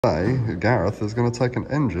Today, Gareth is going to take an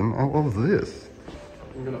engine out of this.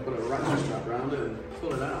 I'm going to put a ratchet strap around it and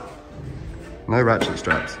pull it out. No ratchet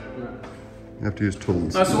straps. No. You have to use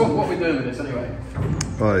tools. No, so what are we doing with this anyway?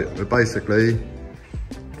 Right, we're basically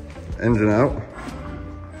engine out.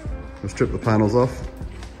 We'll strip the panels off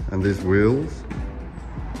and these wheels.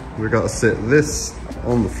 We've got to sit this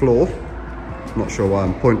on the floor. Not sure why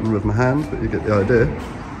I'm pointing with my hand, but you get the idea.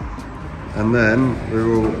 And then we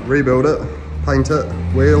will rebuild it, paint it,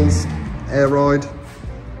 wheels, air ride.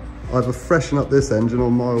 Either freshen up this engine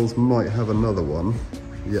or Myles might have another one,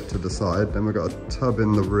 yet to decide. Then we've got a tub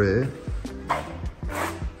in the rear.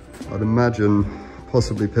 I'd imagine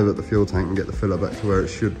possibly pivot the fuel tank and get the filler back to where it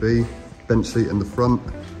should be. Bench seat in the front,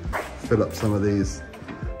 fill up some of these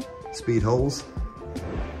speed holes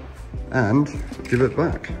and give it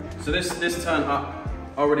back. So this turned up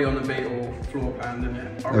already on the Beetle floor pan, didn't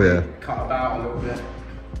it? Already cut about a little bit.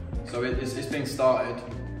 So it's been started,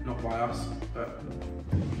 not by us, but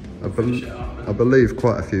I believe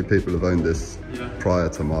quite a few people have owned this prior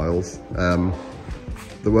to Myles.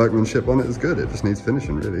 The workmanship on it is good, it just needs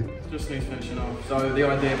finishing really. Just needs finishing off. So the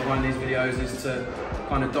idea behind these videos is to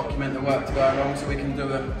kind of document the work to go along, so we can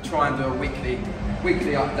try and do a weekly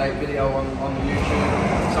update video on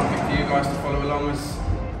YouTube. Something for you guys to follow along, as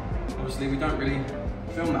obviously we don't really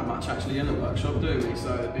film that much actually in the workshop, do we?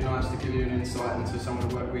 So it'd be nice to give you an insight into some of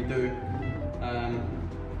the work we do.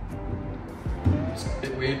 It's a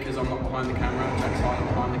bit weird because I'm not behind the camera, Jack's hiding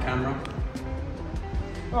behind the camera.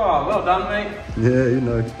 Oh, well done, mate. Yeah, you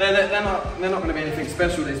know. They're not going to be anything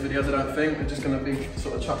special, these videos, I don't think. They're just going to be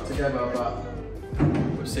sort of chucked together, but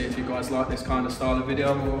we'll see if you guys like this kind of style of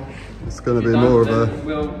video. Or it's going to be more of a...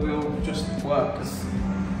 We'll just work, because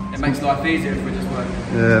it makes life easier if we just work.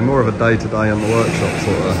 Yeah, more of a day-to-day in the workshop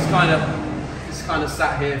sort of. It's kind of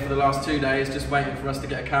sat here for the last 2 days just waiting for us to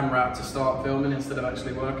get a camera out to start filming instead of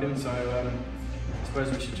actually working, so I suppose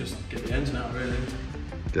we should just get the engine out really.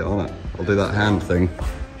 Get on it. I'll do that hand thing.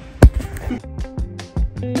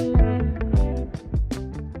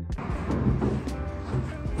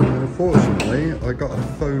 Unfortunately, I got a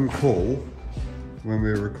phone call when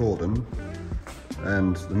we were recording,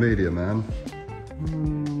 and the media man,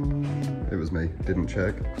 it was me, didn't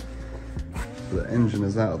check. The engine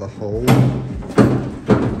is out of the hole.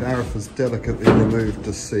 Gareth has delicately removed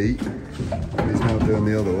the seat. He's now doing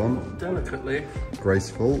the other one. Delicately.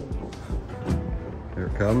 Graceful. Here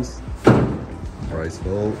it comes.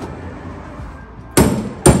 Graceful.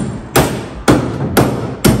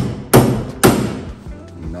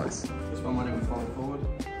 Nice. This one won't even fall forward.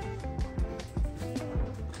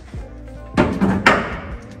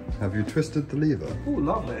 Have you twisted the lever? Oh,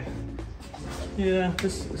 lovely. Yeah,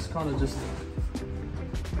 this is kind of just...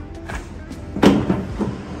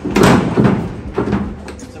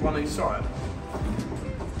 Is it one on each side?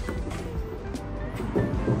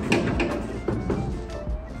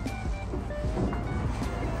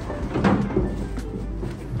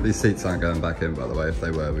 These seats aren't going back in, by the way. If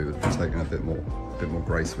they were, we would have taken a bit more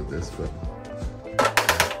grace with this, but.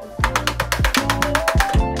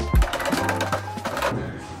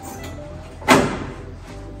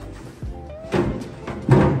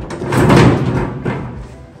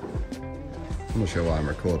 I'm not sure why I'm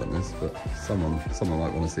recording this, but someone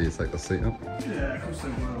might want to see you take the seat up. Yeah, of course they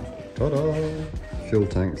will. Ta-da! Fuel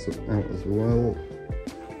tanks out as well.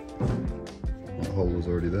 That hole was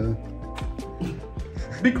already there.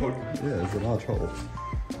 Big hole. Yeah, it's a large hole.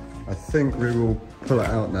 I think we will pull it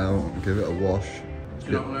out now and give it a wash.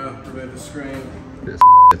 You're not going to remove the screen. Get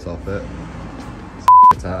shit off it.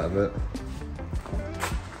 Shit out of it.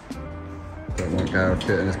 Don't want Gareth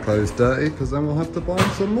getting his clothes dirty, because then we'll have to buy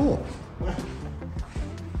him some more.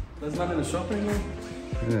 There's none in the shop anymore?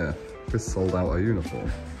 Yeah, Chris sold out our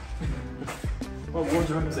uniform. My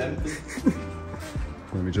wardrobe is empty.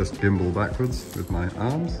 Let me just gimbal backwards with my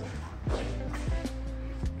arms.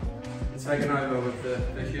 Taken over with the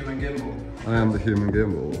human gimbal. I am the human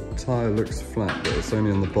gimbal. Tyre looks flat, but it's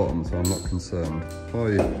only on the bottom, so I'm not concerned. If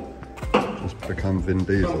I just become Vin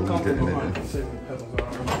Diesel and get in it.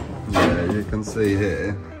 Yeah, you can see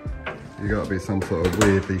here, you got to be some sort of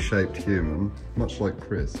weirdly shaped human, much like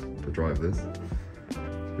Chris, to drive this.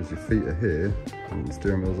 Because your feet are here, and the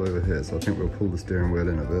steering wheel's over here, so I think we'll pull the steering wheel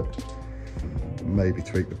in a bit. Maybe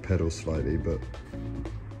tweak the pedals slightly, but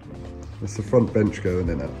it's the front bench going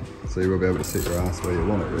in it, so you will be able to sit your ass where you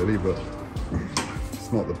want it really, but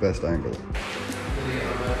it's not the best angle.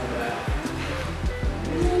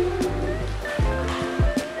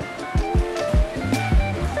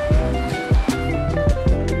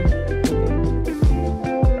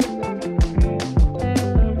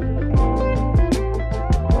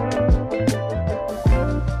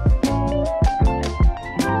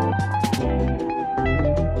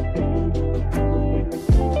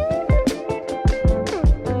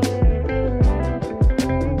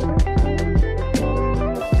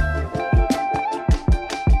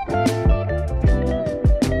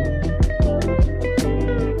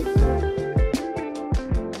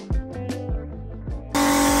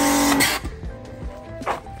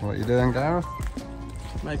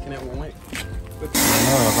 sticking it all, mate. No,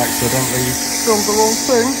 I've accidentally done the wrong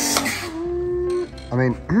thing. I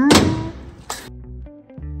mean,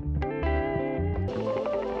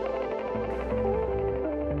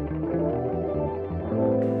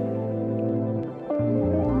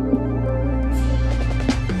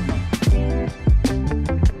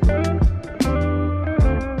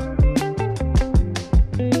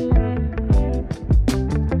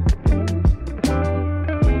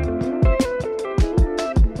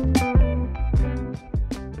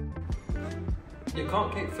 You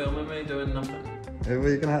can't keep filming me doing nothing. well,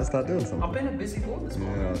 you're gonna have to start doing something. I've been a busy boy this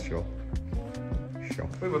morning. Yeah, sure. Sure.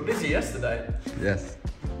 We were busy yesterday. Yes.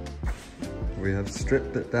 We have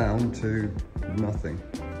stripped it down to nothing.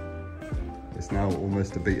 It's now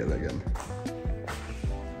almost a Beetle again.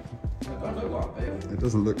 It don't look like a Beetle. It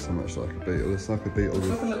doesn't look so much like a Beetle. It's like a Beetle It's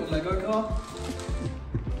with... like a little Lego car.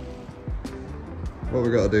 What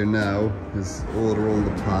we've got to do now is order all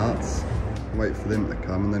the parts, wait for them to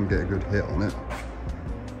come and then get a good hit on it.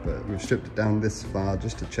 But we've stripped it down this far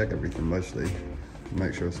just to check everything mostly, to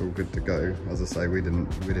make sure it's all good to go. As I say, we didn't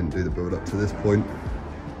do the build up to this point.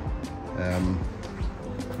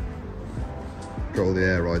 Got all the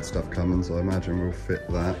air ride stuff coming, so I imagine we'll fit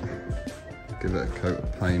that, give it a coat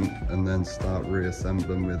of paint, and then start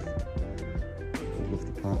reassembling with all of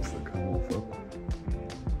the parts that come off it.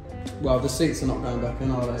 Well, the seats are not going back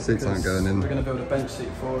in, are they? Seats aren't going in. We're going to build a bench seat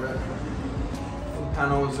for it. All the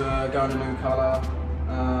panels are going a new colour.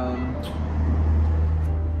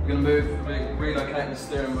 We're going to relocate the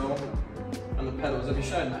steering wheel and the pedals. Have you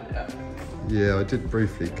shown that yet? Yeah, I did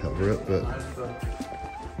briefly cover it, but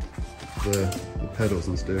the pedals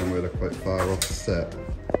and steering wheel are quite far offset.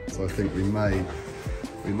 So I think we may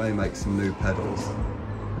make some new pedals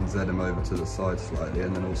and Z them over to the side slightly,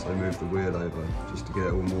 and then also move the wheel over just to get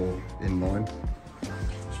it all more in line.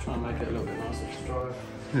 Just try and make it a little bit nicer to drive.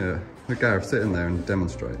 Yeah, but Gareth, sit in there and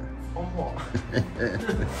demonstrate. On what?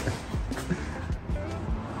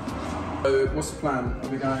 So what's the plan? Are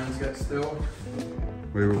we going to get steel?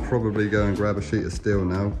 We will probably go and grab a sheet of steel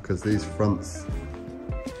now, because these front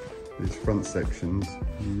sections,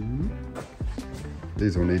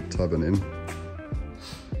 these will need tubbing in,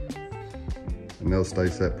 and they'll stay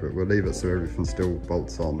separate. We'll leave it so everything still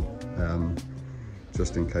bolts on,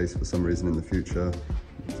 just in case for some reason in the future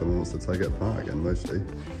someone wants to take it apart again, mostly.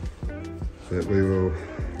 But we'll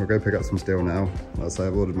go pick up some steel now. Like I say,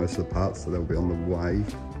 I've ordered most of the parts, so they'll be on the way.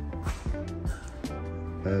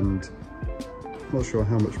 And I'm not sure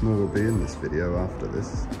how much more will be in this video after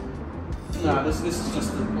this. No, this is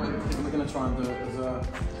just, we're going to try and do it as a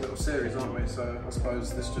little series, aren't we? So I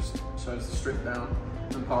suppose this just shows the strip down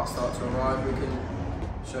and parts start to arrive. We can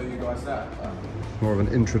show you guys that. But more of an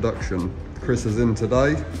introduction. Chris is in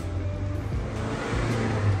today.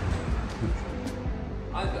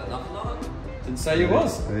 I've got nothing on it. Didn't say you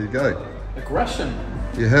was. There you go. Aggression.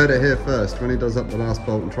 You heard it here first. When he does up the last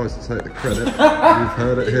bolt and tries to take the credit, you've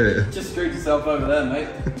heard it here. Just screwed yourself over there, mate.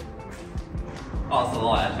 Oh, it's a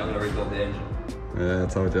lie, actually. I'm going to rebuild the engine. Yeah, I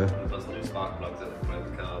told you. It does new spark plugs in the front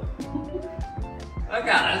of the car. Okay,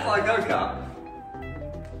 that's like a go-kart.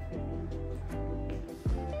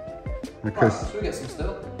 Now, Chris, Right, should we get some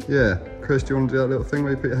steel? yeah. Chris, do you want to do that little thing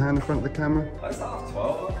where you put your hand in front of the camera? Oh, it's half 12.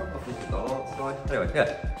 I'll come up with the outside. Anyway,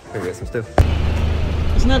 yeah. Here we get some steel.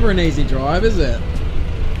 It's never an easy drive, is it?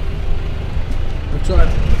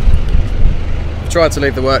 I've tried to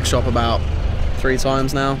leave the workshop about 3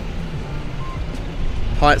 times now.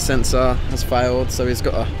 Height sensor has failed, so he's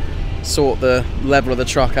got to sort the level of the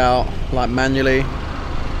truck out like manually.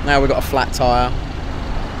 Now we've got a flat tyre.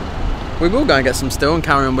 We will go and get some steel and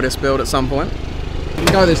carry on with this build at some point. We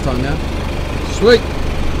can go this time, yeah? Sweet!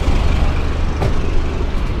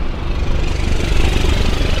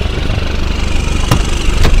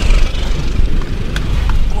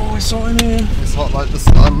 Oh, it's hot in here. It's hot like the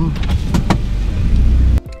sun.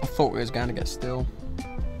 I thought we was going to get steel.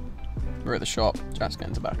 We're at the shop, Jack's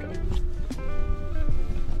getting tobacco.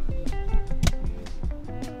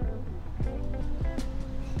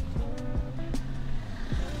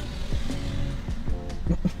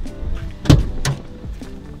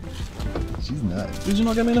 She's nice. Did you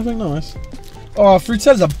not get me anything nice? Oh,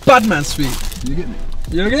 Fruitella's a bad man sweet. You get me?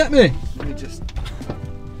 You gonna get me? Let me just...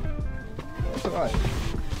 It's alright.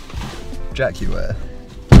 Jack, you wear.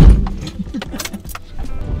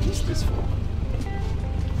 What is this for?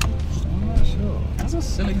 I'm not sure. That's a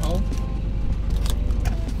silly hole.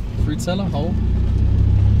 Fruitella hole.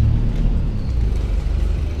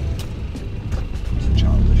 It's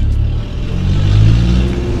childish.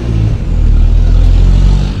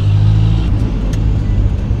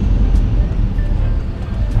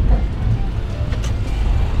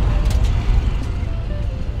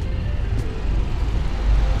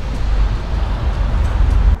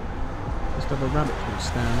 of a rabbit called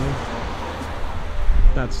Stanley.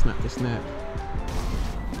 Dad snapped his neck.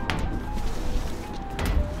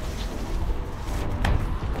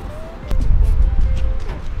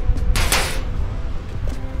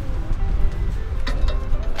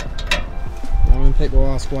 When people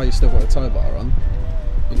ask why you still got a tow bar on,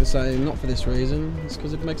 you can say not for this reason, it's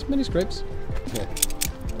because it makes mini scripts. Yeah.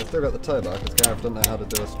 I've still got the tow bar because Gareth doesn't know how to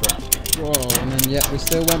do a strap. Whoa, and then yet we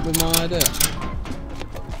still went with my idea.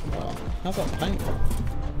 Wow, how's that paint?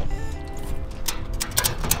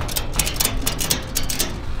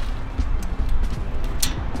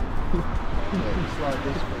 Yeah, it's like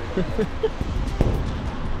this way.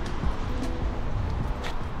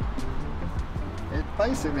 It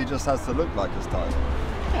basically just has to look like it's tight.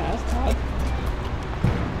 Yeah, that's tight.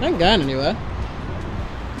 It ain't going anywhere.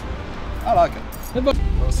 I like it. It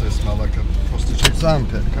also smells like a prostitute's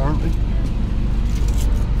armpit currently.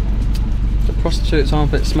 Does a prostitute's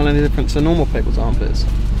armpit smell any different to normal people's armpits?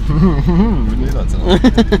 We knew that tonight.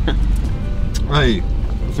 Hey,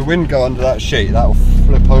 if the wind go under that sheet, that'll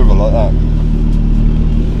flip over like that.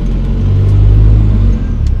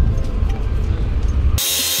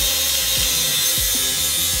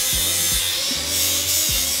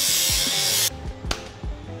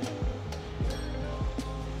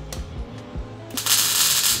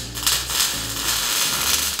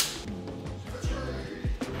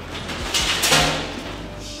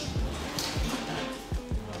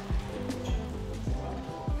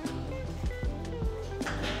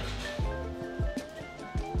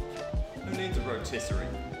 Who needs a rotisserie?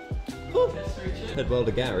 Head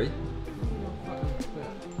welder Gary.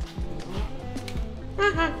 He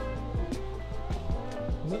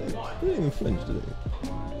didn't even flinch, did he?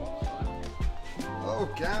 Oh,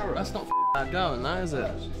 Gareth. That's not bad going, that is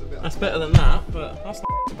it? That's better than that, but that's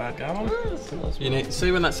not bad going. You need to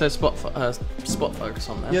see when that says spot focus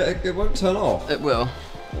on there. Yeah, it won't turn off. It will.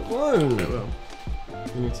 It won't. It will.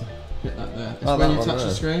 You need to hit that there. It's Oh, when that you one touch there.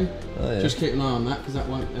 the screen, Oh, yeah. just keep an eye on that because that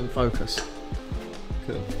won't then focus.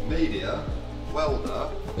 Cool. Media, welder.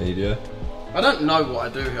 Media. I don't know what I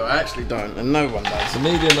do here, I actually don't, and no one does. The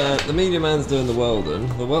media man's doing the welding.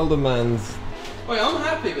 The welder man's, Wait, I'm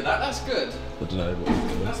happy with that, that's good. I don't know what he's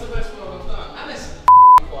doing. That's the best weld I've done. And it's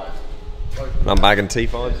quiet. I'm bagging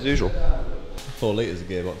T5 as usual. 4 litres of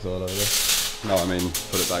gearbox oil over there. No, I mean,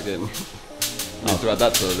 put it back in. Need to add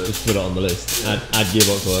that to the list. Just put it on the list. Add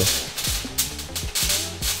gearbox oil.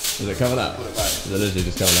 Does it cover that? Put it back. Does it literally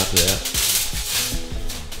just cover that? Yeah.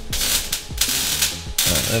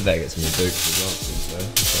 I better get some new boots as well, so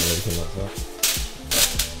just trying to really that stuff.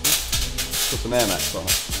 Put some Air Max on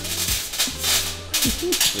it.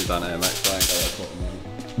 We've done Air Max, I ain't got that bottom on.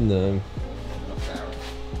 No, Not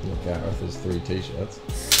Gareth. not Gareth, there's 3 t-shirts.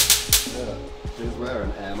 Yeah, he's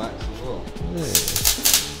wearing Air Max as well.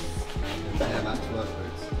 Yeah. Air Max work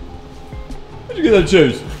boots. Where'd you get those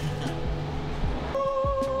shoes?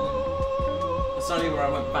 It's only where I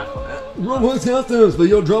went back on it. Dropworks customs for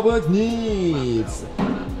your Dropworks needs.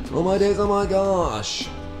 Oh my days, oh my gosh.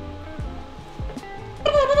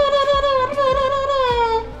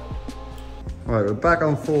 Right, we're back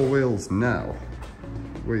on 4 wheels now.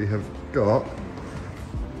 We have got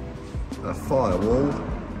a firewall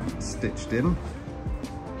stitched in.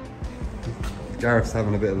 Gareth's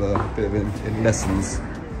having a bit of in lessons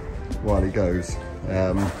while he goes,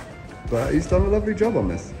 but he's done a lovely job on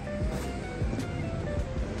this.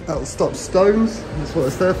 That'll stop stones. That's what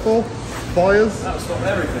it's there for. Fires. That'll stop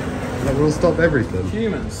everything. That will stop everything.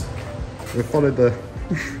 Humans. We followed the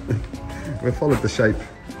we followed the shape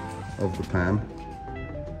of the pan.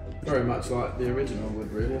 Very much like the original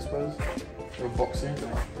would, really, I suppose. Or boxing.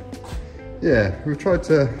 Yeah, we've tried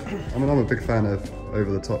to. I mean, I'm a big fan of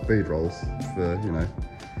over-the-top bead rolls for, you know,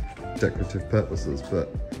 decorative purposes, but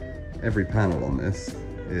every panel on this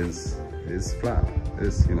is flat.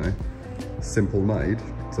 Is, you know, simple made.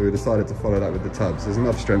 So we decided to follow that with the tubs. There's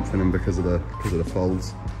enough strength in them because of the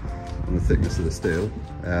folds and the thickness of the steel.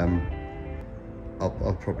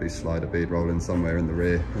 I'll probably slide a bead roll in somewhere in the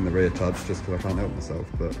rear tubs just because I can't help myself.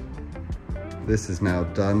 But this is now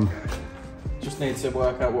done. Just need to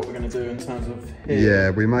work out what we're going to do in terms of here. Yeah,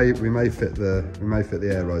 we may fit the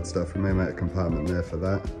air ride stuff. We may make a compartment there for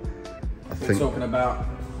that. We're talking about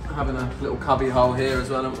having a little cubby hole here as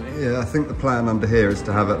well, haven't we? Yeah, I think the plan under here is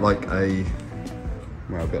to have it like a,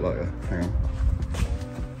 well, a bit like a, hang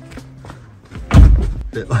on,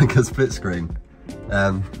 bit like a split screen.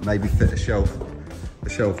 Maybe fit a shelf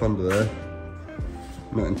under there.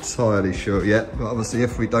 Not entirely sure yet, but obviously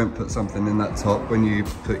if we don't put something in that top, when you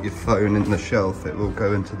put your phone in the shelf, it will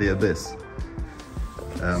go into the abyss.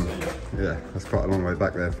 Yeah, that's quite a long way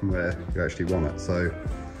back there from where you actually want it. So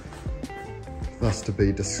That's to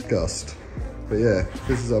be discussed. But yeah,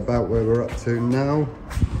 this is about where we're up to now.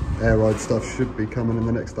 Air ride stuff should be coming in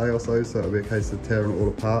the next day or so, so it'll be a case of tearing it all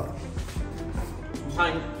apart.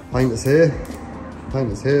 Paint is here.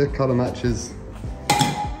 Paint is here. Colour matches.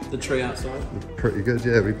 The tree outside. Pretty good,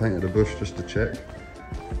 yeah. We painted a bush just to check.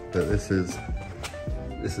 But this is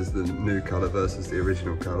the new colour versus the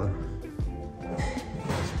original colour.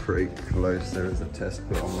 It's pretty close. There is a test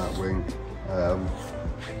put on that wing.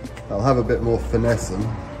 I'll have a bit more finesse them,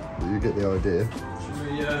 but you get the idea.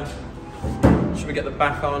 Should we get the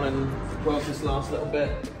back on and weld this last little bit?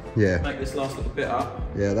 Yeah. Make this last little bit up.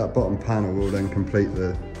 Yeah, that bottom panel will then complete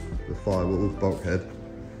the firewall bulkhead.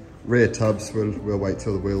 Rear tubs, we'll wait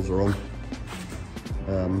till the wheels are on.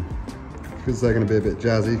 Because they're going to be a bit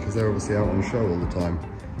jazzy, because they're obviously out on show all the time.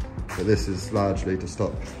 But this is largely to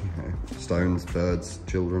stop stones, birds,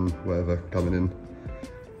 children, whatever coming in.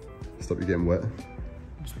 Stop you getting wet.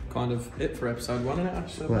 That's kind of it for episode 1, isn't it?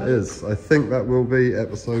 Actually, that is. I think that will be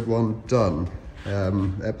episode 1 done.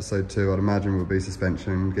 Episode 2, I'd imagine, will be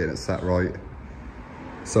suspension, getting it sat right,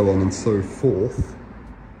 so on and so forth.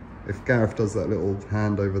 If Gareth does that little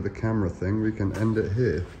hand over the camera thing, we can end it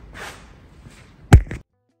here.